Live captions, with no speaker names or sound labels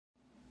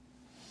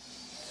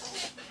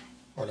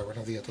Hola,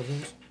 buenos días a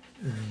todos.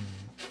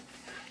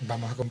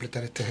 Vamos a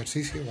completar este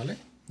ejercicio, ¿vale?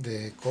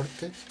 De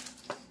cortes.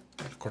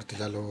 El corte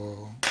ya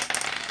lo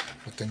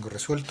tengo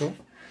resuelto,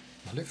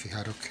 ¿vale?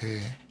 Fijaros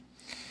que,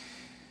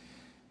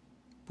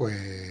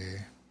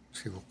 pues,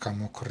 si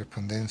buscamos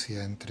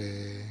correspondencia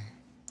entre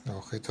los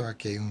objetos,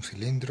 aquí hay un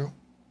cilindro,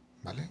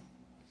 ¿vale?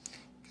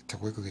 Este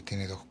hueco que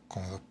tiene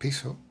como dos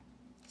pisos,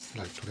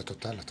 la altura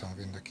total la estamos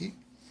viendo aquí.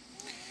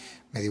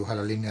 Me dibuja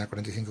la línea de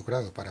 45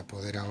 grados para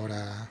poder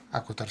ahora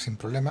acotar sin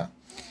problema.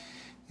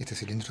 Y este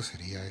cilindro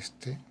sería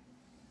este,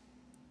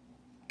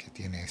 que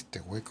tiene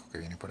este hueco que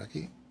viene por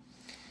aquí.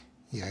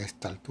 Y a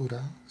esta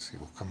altura, si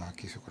buscamos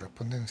aquí su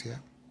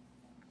correspondencia,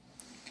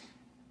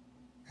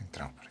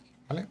 entramos por aquí,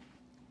 ¿vale?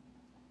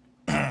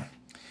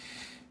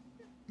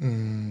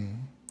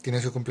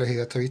 Tiene su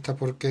complejidad esta vista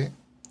porque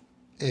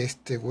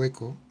este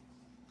hueco,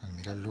 al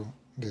mirarlo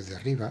desde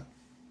arriba,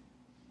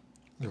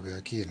 lo veo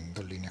aquí en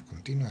dos líneas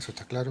continuas, eso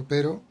está claro,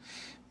 pero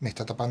me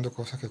está tapando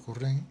cosas que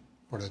ocurren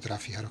por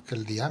detrás. Fijaros que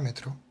el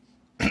diámetro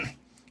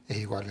es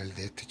igual al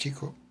de este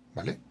chico,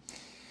 ¿vale?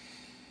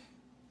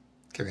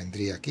 Que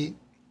vendría aquí,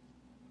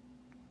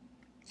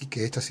 y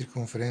que esta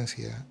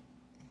circunferencia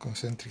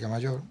concéntrica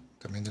mayor,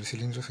 también del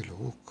cilindro, si lo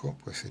busco,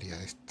 pues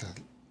sería esta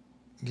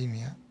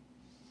línea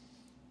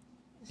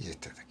y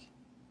esta de aquí.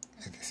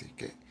 Es decir,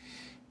 que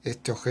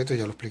este objeto,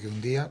 ya lo expliqué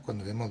un día,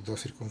 cuando vemos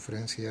dos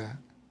circunferencias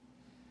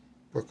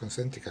pues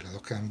concéntricas, las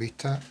dos quedan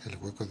vistas, el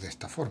hueco es de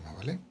esta forma,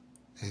 ¿vale?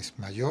 Es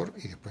mayor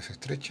y después se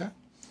estrecha,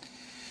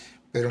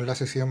 pero en la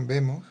sección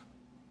vemos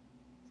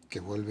que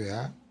vuelve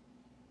a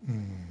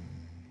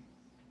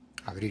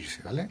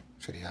abrirse, ¿vale?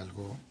 Sería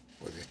algo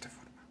pues de esta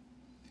forma.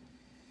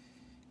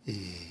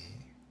 Y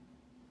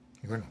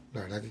bueno,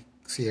 la verdad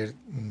que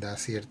da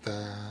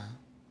cierta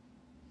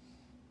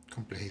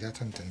complejidad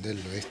hasta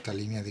entenderlo. Esta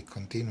línea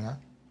discontinua,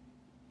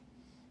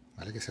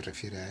 ¿vale? Que se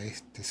refiere a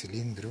este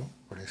cilindro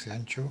por ese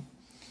ancho,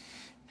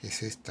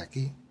 es esta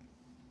aquí,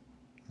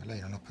 ¿vale?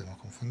 Ahí no nos podemos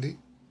confundir.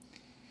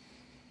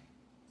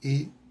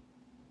 Y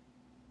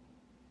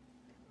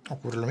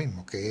ocurre lo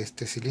mismo, que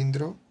este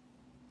cilindro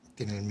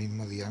tiene el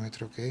mismo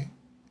diámetro que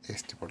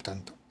este, por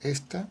tanto,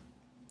 esta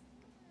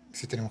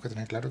sí tenemos que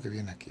tener claro que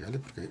viene aquí, ¿vale?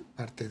 Porque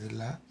parte de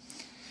la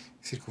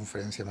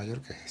circunferencia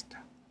mayor, que es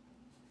esta.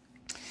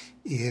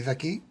 Y desde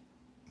aquí,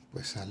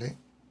 pues sale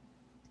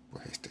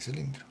pues este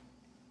cilindro.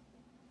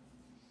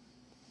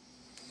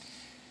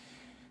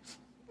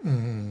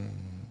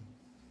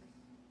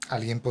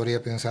 Alguien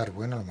podría pensar,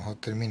 bueno, a lo mejor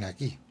termina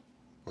aquí.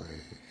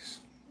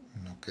 Pues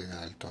no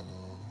queda del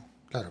todo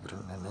claro,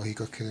 pero lo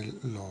lógico es que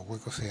los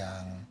huecos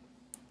sean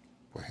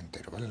pues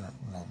enteros, ¿vale?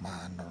 Lo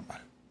más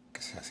normal,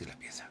 que sea así la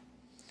pieza.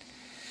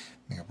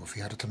 Venga, pues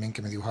fijaros también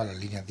que me dibuja las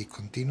líneas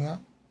discontinuas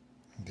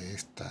de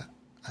esta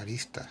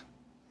arista,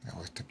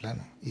 o este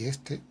plano y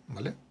este,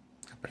 ¿vale?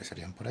 Que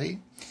aparecerían por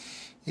ahí.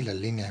 Y las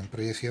líneas en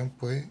proyección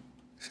pues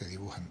se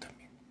dibujan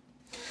también.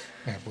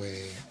 Venga,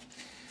 pues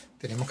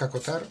tenemos que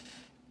acotar.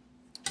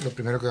 Lo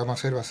primero que vamos a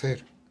hacer va a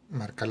ser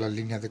marcar las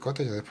líneas de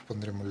cota, ya después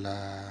pondremos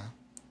la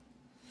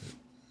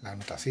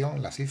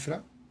anotación, la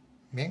cifra,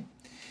 bien.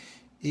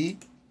 Y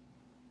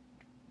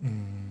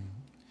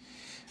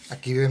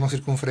aquí vemos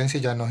circunferencia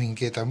y ya nos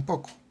inquieta un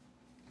poco,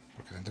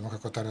 porque tenemos que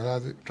acotar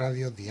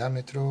radios,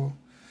 diámetro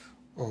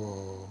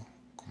o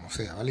como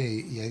sea, ¿vale?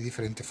 Y hay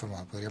diferentes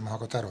formas. Podríamos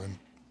acotar o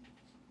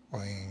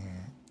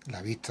en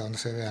la vista donde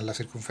se vean la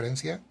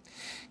circunferencia,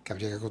 que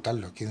habría que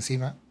acotarlo aquí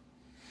encima.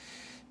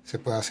 Se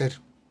puede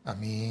hacer. A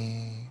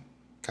mí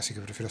casi que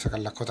prefiero sacar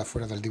las cotas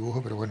fuera del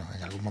dibujo, pero bueno,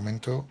 en algún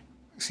momento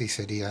si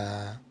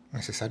sería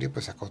necesario,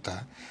 pues se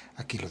acota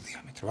aquí los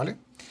diámetros, ¿vale?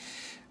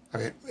 A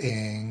ver,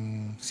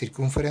 en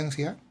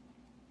circunferencia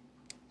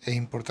es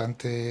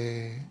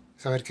importante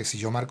saber que si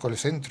yo marco el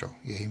centro,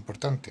 y es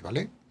importante,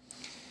 ¿vale?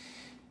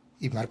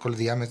 Y marco el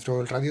diámetro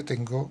del radio,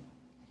 tengo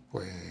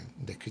pues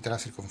descrita la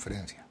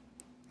circunferencia.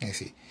 Es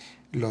decir,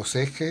 los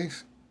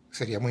ejes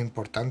sería muy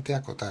importante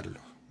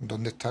acotarlos.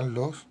 ¿Dónde están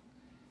los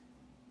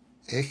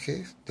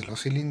ejes de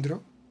los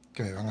cilindros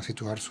que me van a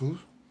situar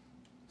sus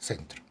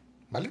centros?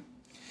 ¿Vale?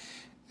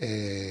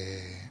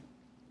 Pues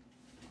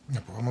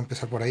vamos a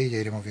empezar por ahí y ya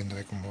iremos viendo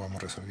cómo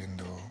vamos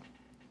resolviendo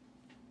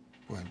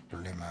pues, el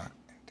problema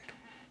entero.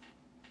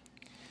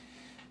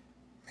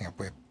 Venga,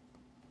 pues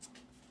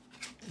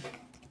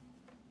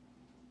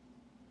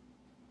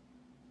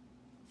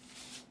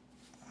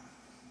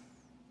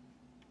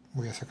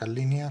voy a sacar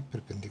líneas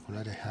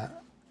perpendiculares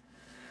a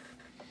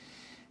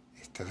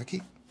esta de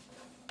aquí.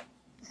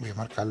 Voy a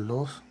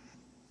marcarlos.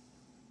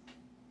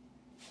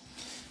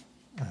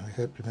 Bueno, voy a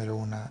hacer primero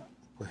una,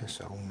 pues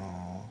eso, a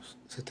unos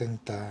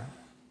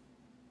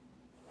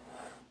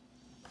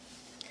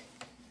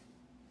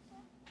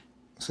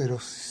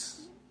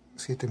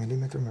 0,7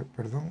 milímetros,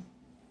 perdón,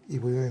 y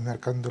voy a ir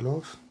marcando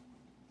los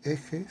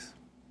ejes.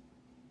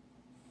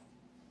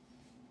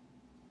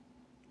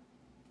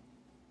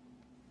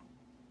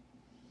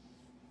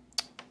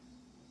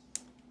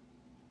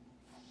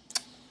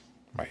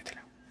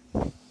 Váyatela.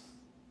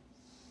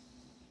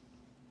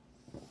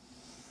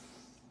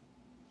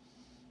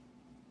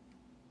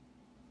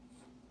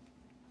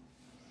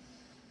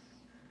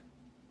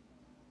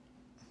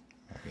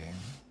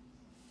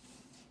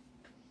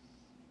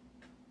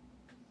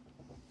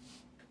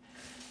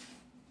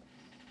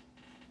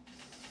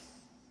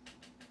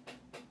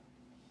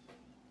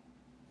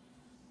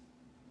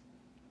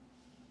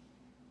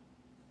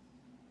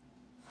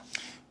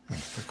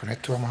 con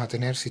esto vamos a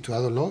tener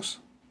situados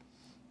los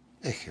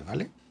ejes,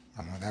 ¿vale?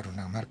 Vamos a dar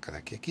una marca de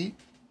aquí a aquí,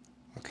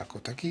 otra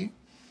cota aquí,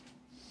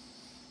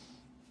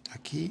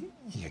 aquí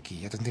y aquí.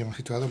 Ya tendríamos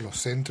situados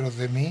los centros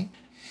de mi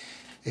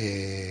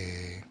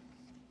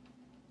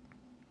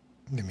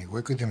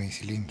hueco y de mis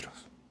cilindros,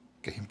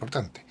 que es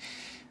importante.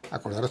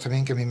 Acordaros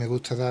también que a mí me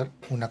gusta dar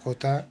una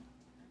cota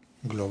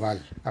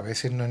global. A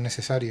veces no es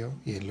necesario,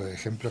 y en los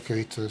ejemplos que he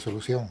visto de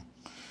solución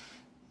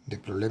de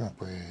problemas,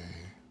 pues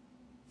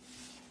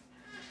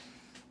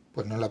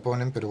no la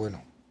ponen, pero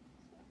bueno,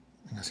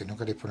 venga, si no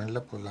queréis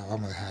ponerla, pues la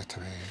vamos a dejar esta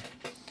vez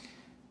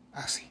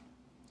así.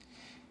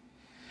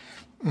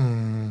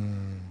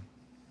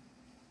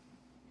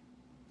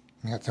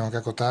 Mira, tengo que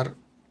acotar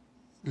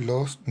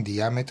los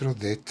diámetros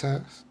de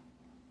estos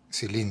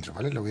cilindros,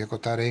 ¿vale? Lo voy a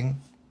acotar en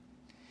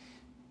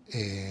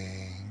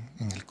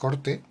el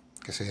corte,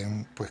 que se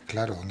den pues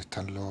claro dónde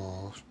están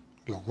los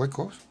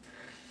huecos.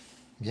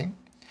 Bien.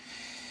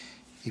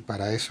 Y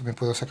para eso me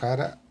puedo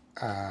sacar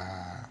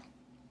a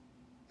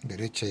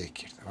derecha y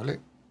izquierda,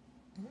 ¿vale?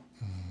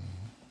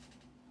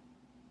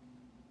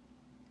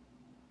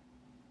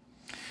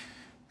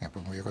 Mira,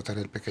 pues voy a acotar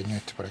el pequeño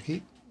este por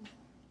aquí,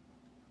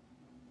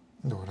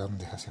 los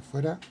grandes hacia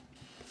afuera,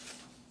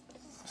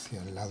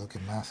 hacia el lado que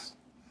más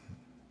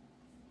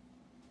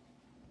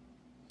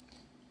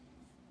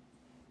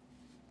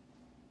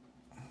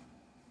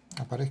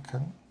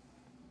aparezcan.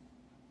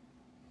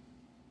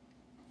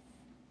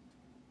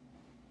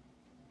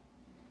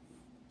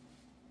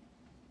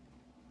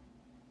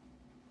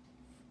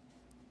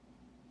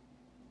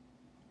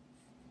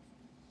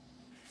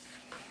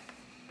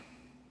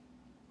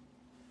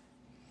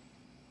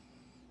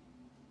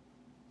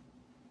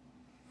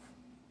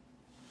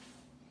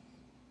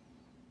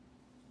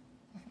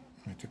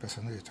 Me estoy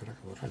pasando y esto habrá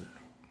que borrarlo.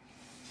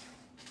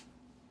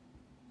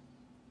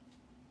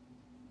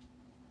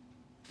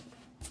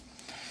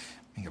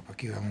 Venga, pues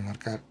aquí vamos a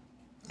marcar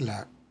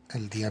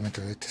el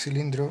diámetro de este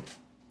cilindro,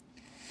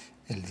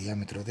 el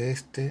diámetro de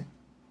este,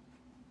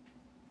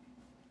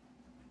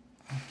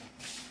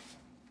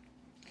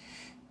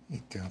 y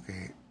tengo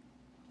que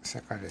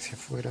sacar hacia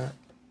afuera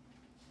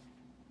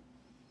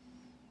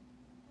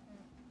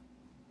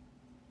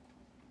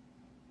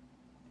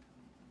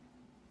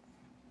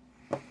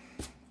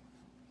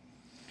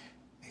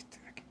este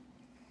de aquí.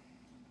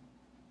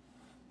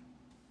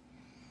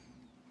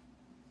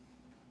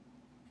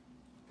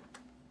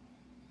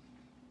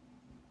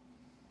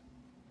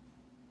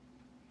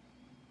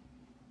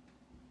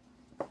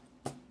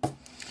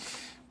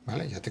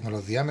 Vale, ya tengo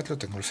los diámetros,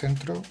 tengo el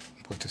centro,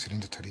 pues este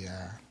cilindro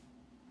estaría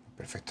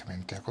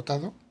perfectamente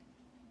acotado,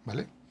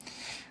 ¿vale?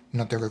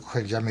 No tengo que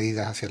coger ya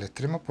medidas hacia el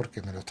extremo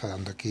porque me lo está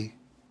dando aquí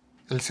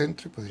el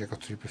centro y podría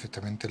construir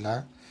perfectamente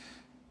la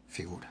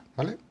figura,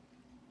 ¿vale?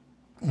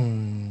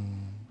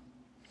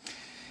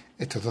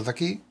 Estos dos de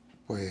aquí,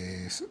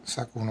 pues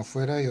saco uno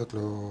fuera y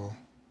otro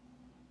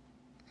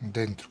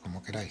dentro,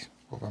 como queráis.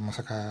 Pues vamos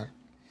a sacar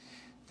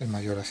el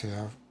mayor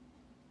hacia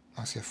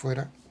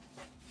afuera.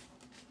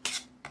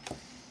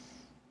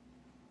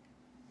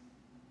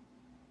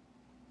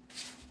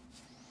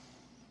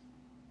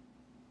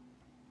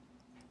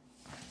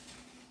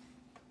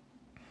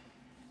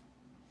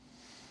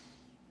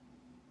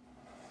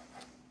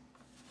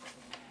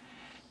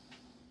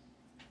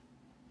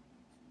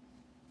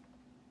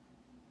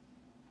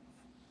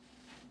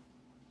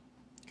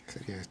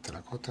 Sería esta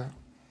la cota.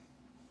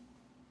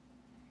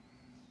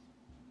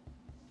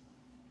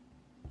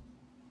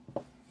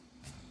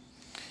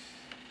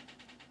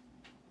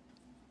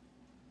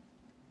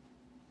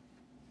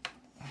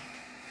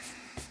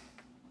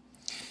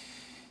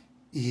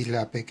 Y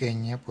la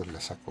pequeña pues la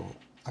saco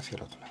hacia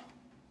el otro lado.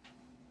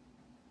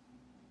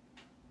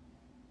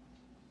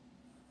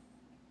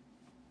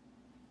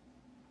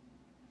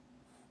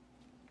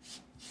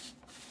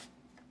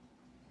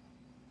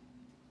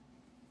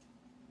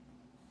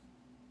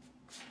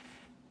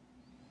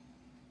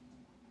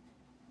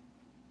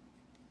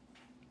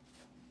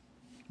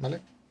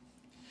 ¿Vale?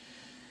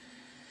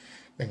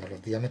 Venga,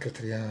 los diámetros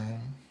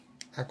estarían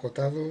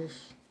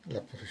acotados,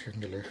 la posición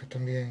de los ejes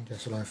también, ya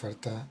solo me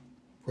falta,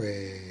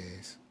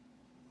 pues,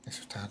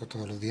 eso, están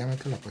acotados los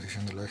diámetros, la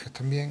posición de los ejes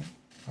también,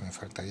 me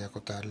faltaría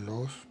acotar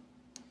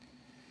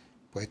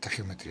pues esta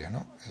geometría,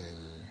 ¿no?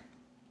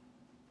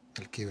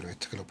 El quiebro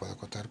este que lo puedo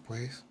acotar,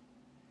 pues,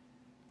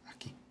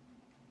 aquí.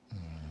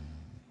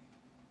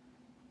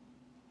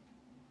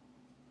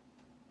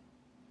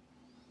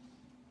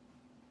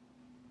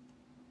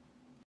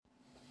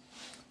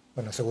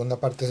 Bueno, segunda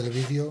parte del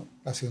vídeo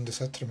ha sido un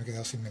desastre, me he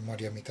quedado sin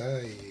memoria a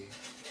mitad y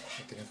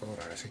he tenido que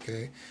borrar, así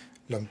que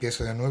lo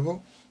empiezo de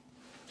nuevo,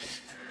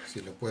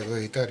 si lo puedo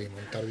editar y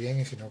montar bien,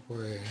 y si no,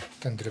 pues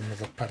tendremos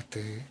dos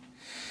partes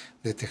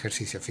de este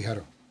ejercicio.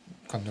 Fijaros,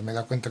 cuando me he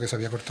dado cuenta que se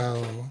había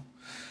cortado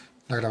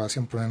la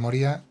grabación por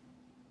memoria,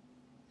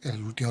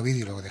 el último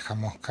vídeo lo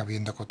dejamos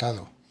habiendo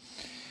acotado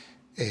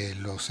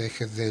los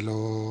ejes de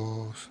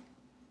los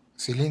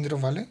cilindros,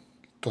 ¿vale?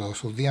 Todos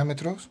sus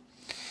diámetros,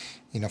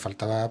 y nos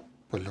faltaba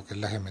pues lo que es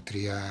la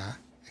geometría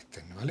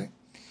externa, ¿vale?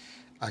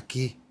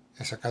 Aquí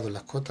he sacado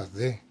las cotas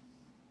de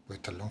pues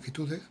estas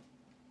longitudes.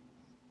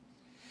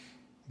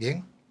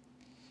 Bien,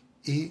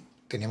 y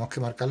teníamos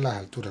que marcar las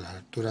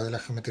alturas de la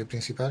geometría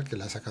principal, que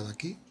la he sacado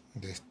aquí,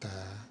 de esta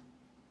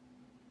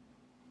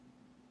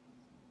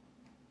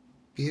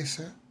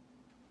pieza,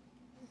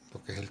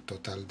 lo que es el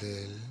total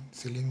del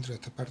cilindro de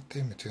esta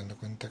parte. Me estoy dando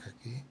cuenta que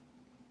aquí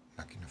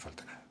no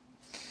falta nada.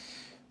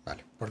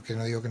 Vale, ¿por qué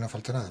no digo que no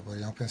falta nada?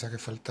 Podríamos pensar que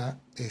falta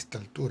esta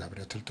altura,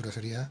 pero esta altura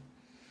sería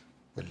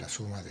pues la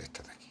suma de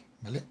estas de aquí,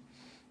 ¿vale?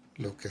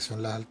 Lo que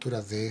son las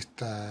alturas de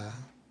este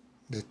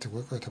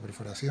hueco, de esta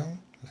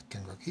perforación, las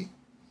tengo aquí.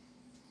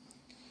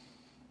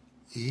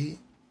 Y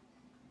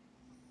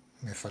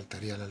me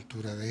faltaría la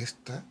altura de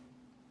esta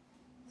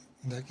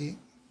de aquí,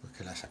 pues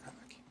que la he sacado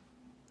aquí.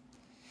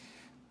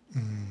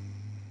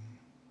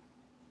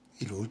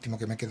 Y lo último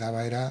que me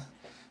quedaba era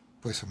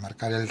pues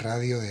marcar el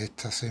radio de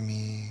este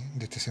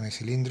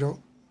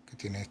semicilindro, que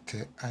tiene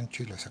este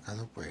ancho, y lo he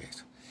sacado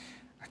pues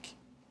aquí.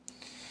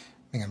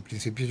 Venga, en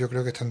principio yo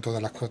creo que están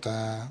todas las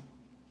cotas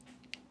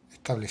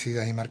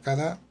establecidas y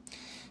marcadas.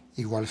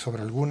 Igual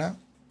sobre alguna,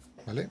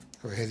 ¿vale?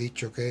 Os he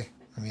dicho que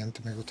a mí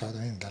antes me gustaba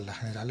también dar las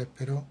generales,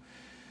 pero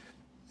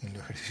en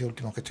los ejercicios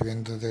últimos que estoy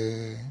viendo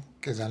que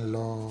dan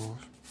los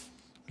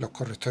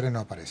correctores no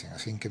aparecen,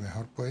 así que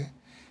mejor pues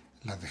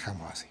las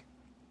dejamos así.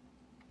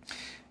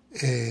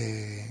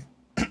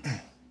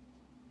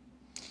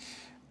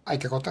 Hay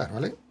que acotar,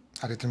 ¿vale?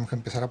 Ahora tenemos que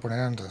empezar a poner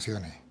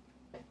anotaciones.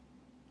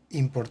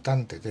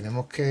 Importante,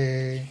 tenemos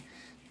que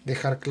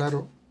dejar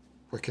claro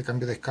pues qué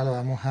cambio de escala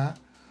vamos a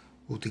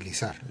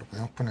utilizar. Lo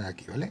podemos poner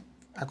aquí, ¿vale?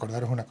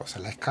 Acordaros una cosa,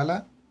 la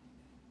escala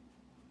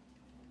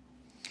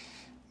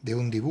de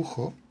un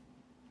dibujo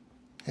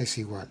es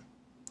igual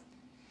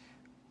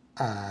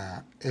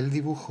a el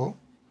dibujo,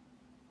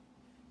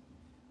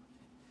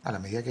 a la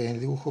medida que hay el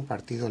dibujo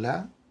partido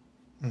la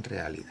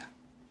realidad,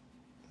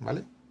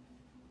 ¿vale?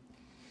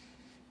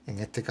 En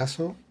este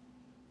caso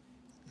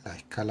la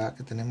escala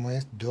que tenemos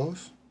es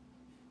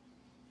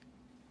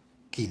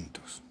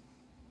 2/5,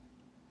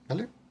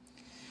 ¿vale?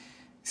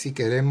 Si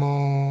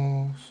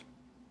queremos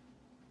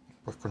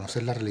pues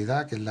conocer la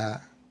realidad, que es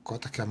las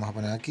cotas que vamos a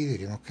poner aquí,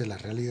 diríamos que la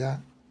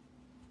realidad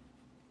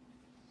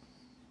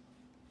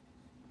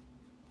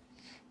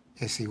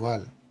es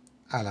igual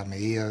a la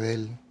medida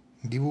del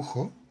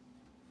dibujo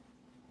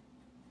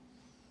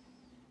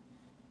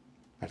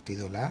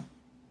partido la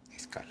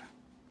escala.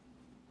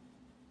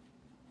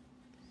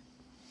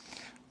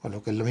 O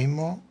lo que es lo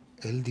mismo,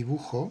 el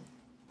dibujo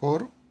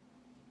por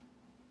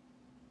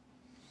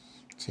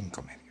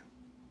 5 medios.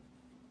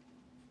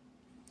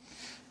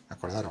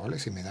 Acordaros, ¿vale?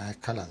 Si me da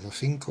escala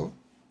 2,5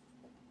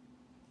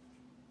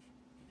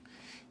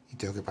 y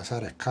tengo que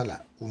pasar a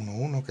escala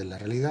 1,1, que es la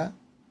realidad,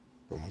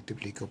 pues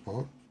multiplico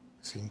por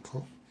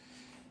 5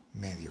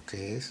 medios,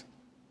 que es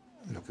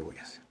lo que voy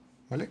a hacer,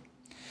 ¿vale?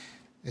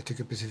 Esto hay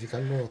que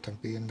especificarlo, lo están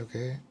pidiendo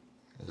que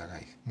lo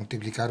hagáis.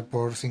 Multiplicar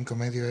por 5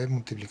 medios es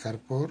multiplicar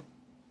por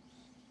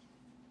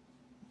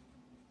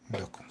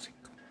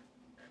 2,5.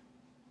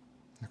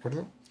 ¿De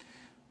acuerdo?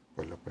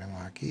 Pues lo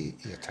ponemos aquí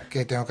y ya está.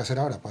 ¿Qué tengo que hacer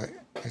ahora? Pues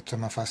esto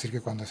es más fácil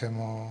que cuando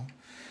hacemos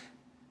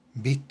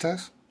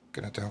vistas,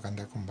 que no tengo que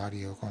andar con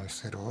varios, con el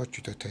 0,8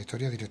 y toda esta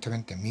historia.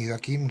 Directamente mido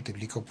aquí,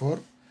 multiplico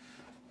por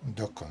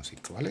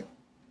 2,5, ¿vale?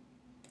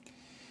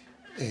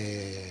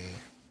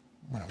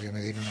 Bueno, voy a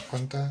medir unas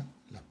cuantas,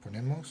 las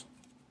ponemos.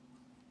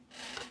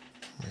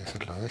 Voy a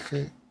hacer los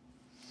ejes.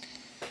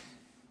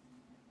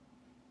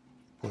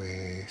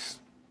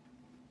 Pues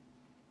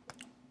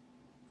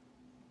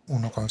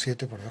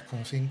 1,7 por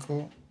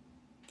 2,5.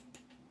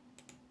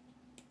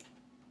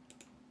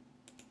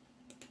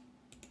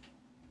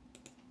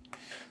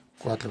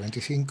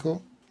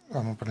 4,25.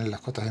 Vamos a poner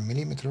las cotas en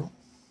milímetros.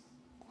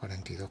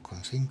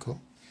 42,5.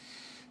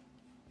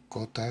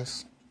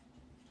 Cotas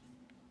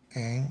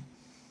en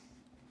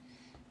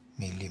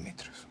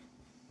milímetros.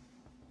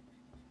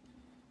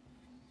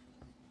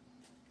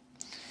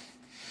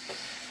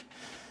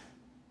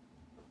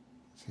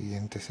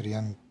 Siguiente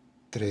serían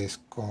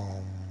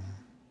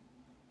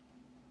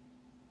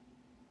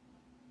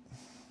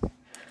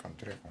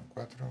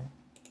 3,4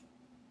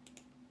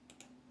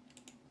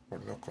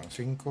 por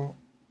 2,5.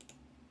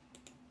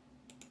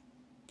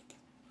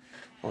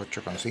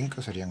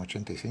 8,5 serían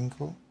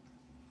 85,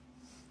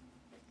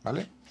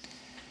 ¿vale?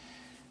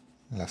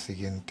 La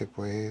siguiente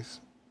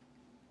pues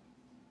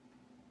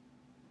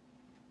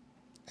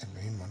es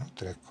lo mismo, ¿no?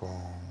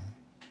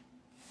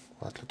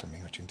 3,4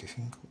 también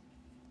 85.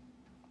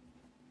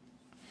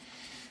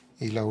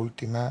 Y la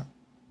última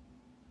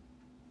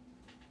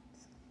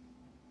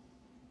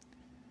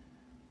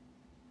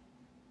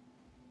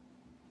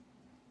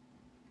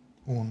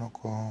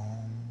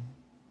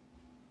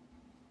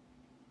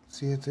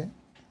 1,7.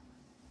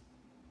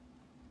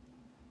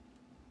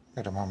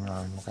 Era más o menos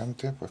lo mismo que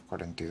antes, pues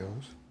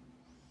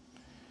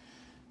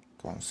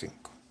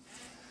 42,5,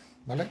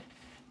 ¿vale?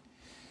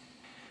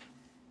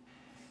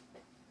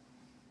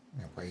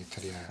 Pues ahí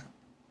estaría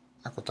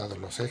acotados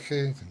los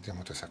ejes,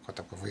 tendríamos todas esas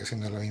cotas. Pues voy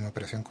haciendo la misma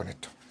operación con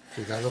esto.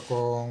 Cuidado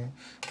con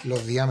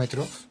los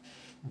diámetros,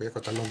 voy a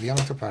acotar los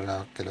diámetros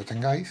para que lo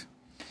tengáis.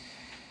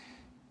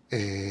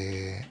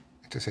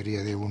 Este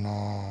sería de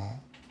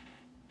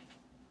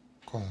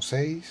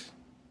 1,6,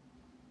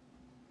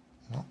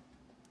 ¿no?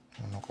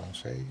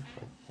 1,6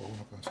 o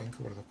 1,5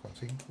 por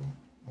 2,5, 1,6.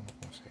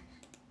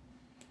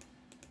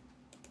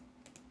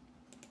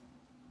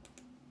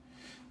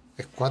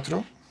 Es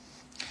 4.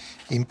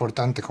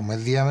 Importante, como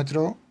es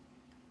diámetro,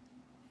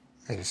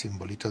 el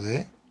simbolito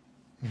de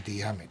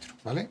diámetro,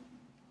 ¿vale?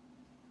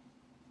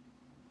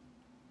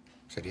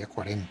 Sería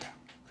 40,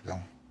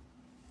 perdón.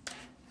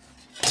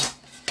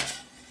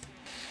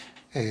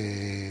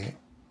 Este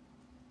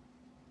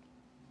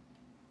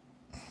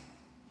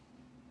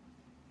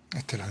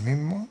era el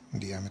mismo,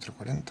 diámetro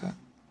 40.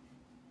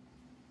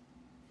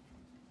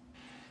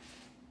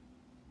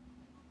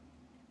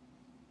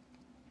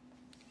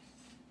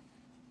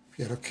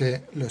 Fijaros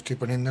que lo estoy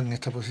poniendo en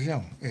esta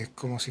posición. Es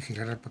como si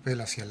girara el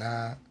papel hacia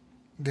la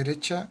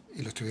derecha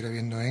y lo estuviera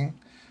viendo en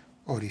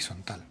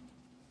horizontal.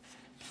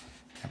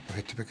 Pues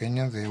este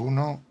pequeño de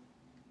 1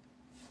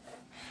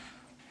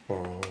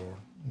 por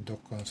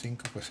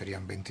 2,5 pues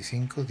serían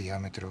 25,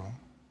 diámetro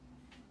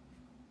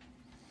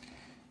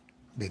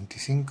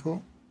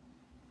 25.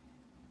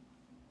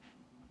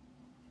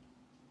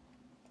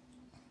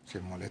 Si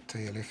os molesta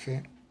y el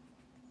eje,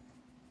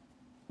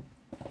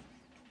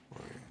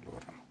 pues lo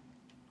borramos.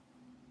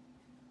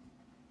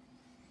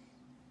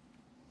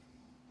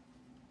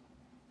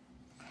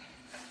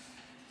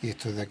 Y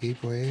esto de aquí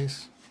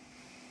pues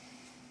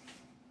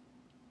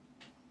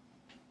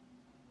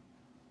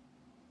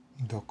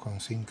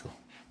 2,5.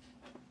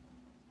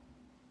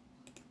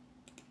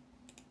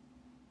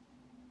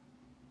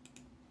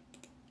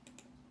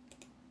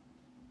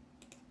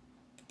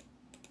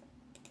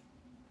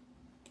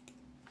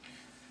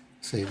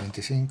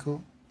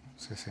 $6,25,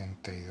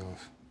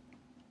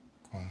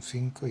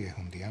 62,5 y es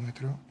un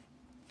diámetro.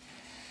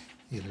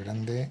 Y el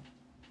grande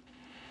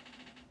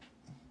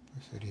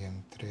pues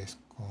serían 3,8.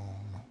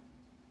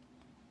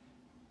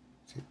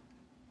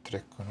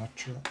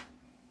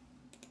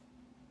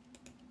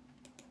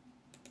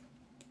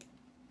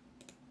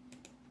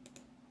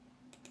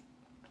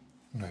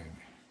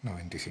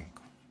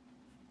 95.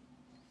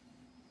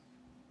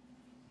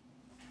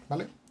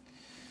 ¿Vale?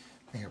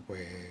 Venga,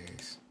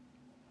 pues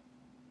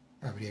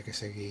habría que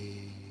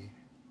seguir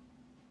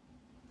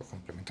pues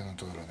complementando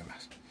todo lo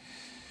demás.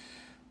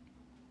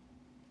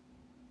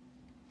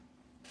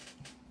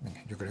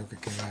 Venga, yo creo que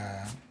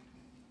queda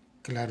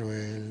claro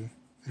el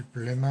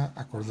problema.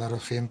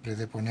 Acordaros siempre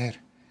de poner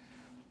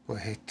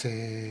pues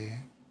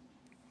este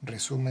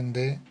resumen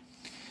de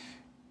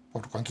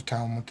por cuánto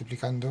estamos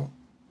multiplicando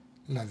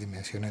las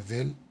dimensiones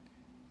del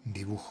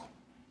dibujo.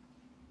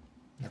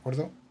 ¿De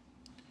acuerdo?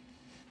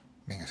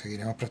 Venga,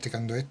 seguiremos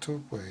practicando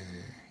esto, pues,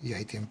 y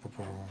hay tiempo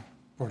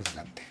por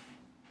delante.